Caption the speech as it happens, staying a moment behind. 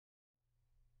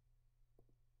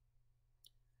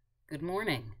Good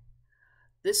morning.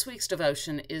 This week's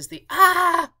devotion is the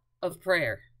 "Ah" of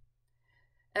prayer.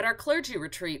 At our clergy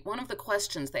retreat, one of the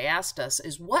questions they asked us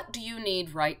is, what do you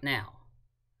need right now?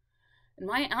 And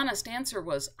my honest answer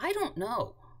was, I don't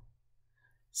know.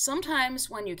 Sometimes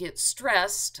when you get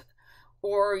stressed,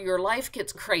 or your life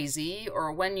gets crazy,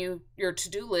 or when your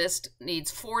to-do list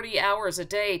needs 40 hours a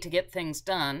day to get things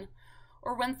done,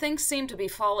 or when things seem to be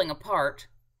falling apart,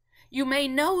 you may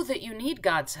know that you need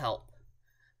God's help,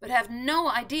 but have no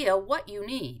idea what you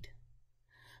need.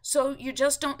 So you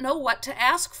just don't know what to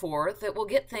ask for that will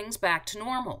get things back to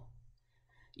normal.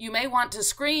 You may want to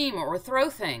scream or throw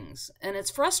things, and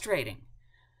it's frustrating,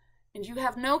 and you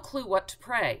have no clue what to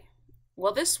pray.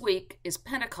 Well, this week is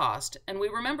Pentecost, and we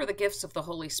remember the gifts of the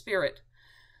Holy Spirit.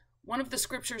 One of the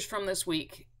scriptures from this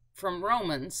week, from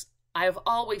Romans, I have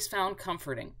always found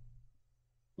comforting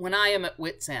when I am at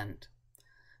wit's end.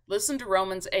 Listen to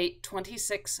Romans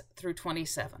 8:26 through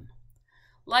 27.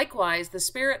 Likewise, the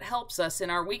Spirit helps us in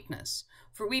our weakness,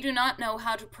 for we do not know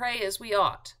how to pray as we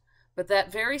ought, but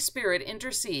that very Spirit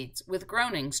intercedes with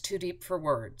groanings too deep for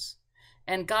words.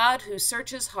 And God, who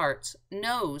searches hearts,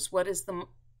 knows what is the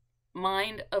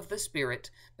mind of the Spirit,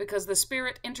 because the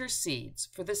Spirit intercedes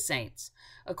for the saints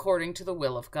according to the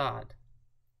will of God.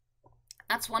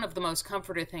 That's one of the most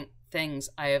comforting things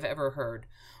I have ever heard.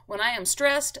 When I am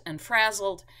stressed and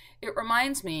frazzled, it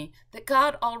reminds me that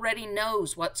God already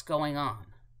knows what's going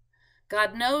on.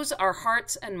 God knows our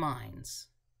hearts and minds.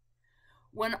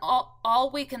 When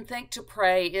all we can think to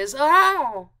pray is,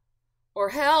 "Ah!" or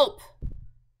 "Help!"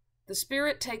 the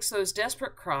Spirit takes those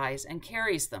desperate cries and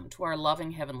carries them to our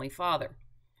loving Heavenly Father.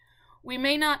 We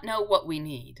may not know what we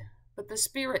need, but the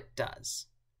Spirit does.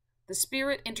 The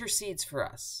Spirit intercedes for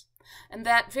us. And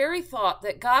that very thought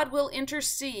that God will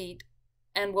intercede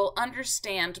and will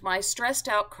understand my stressed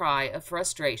out cry of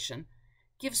frustration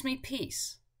gives me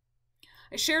peace.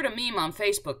 I shared a meme on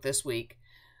Facebook this week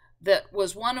that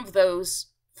was one of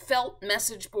those felt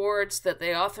message boards that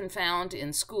they often found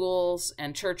in schools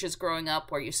and churches growing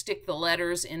up, where you stick the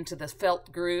letters into the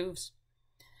felt grooves.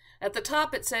 At the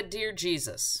top it said, "Dear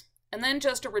Jesus," and then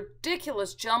just a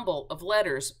ridiculous jumble of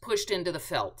letters pushed into the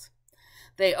felt.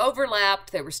 They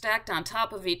overlapped, they were stacked on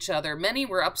top of each other, many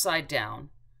were upside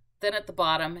down. Then at the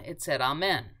bottom it said,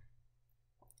 "Amen."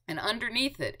 And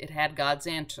underneath it, it had God's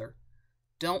answer,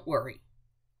 "Don't worry,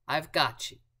 I've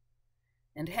got you.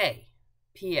 And hey,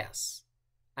 P.S.,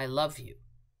 I love you."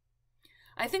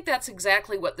 I think that's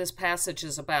exactly what this passage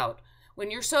is about.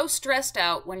 When you're so stressed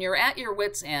out, when you're at your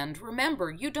wit's end, remember,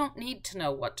 you don't need to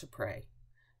know what to pray.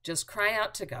 Just cry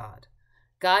out to God.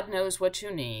 God knows what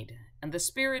you need, and the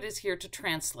Spirit is here to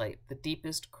translate the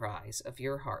deepest cries of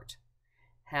your heart.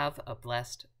 Have a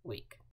blessed week.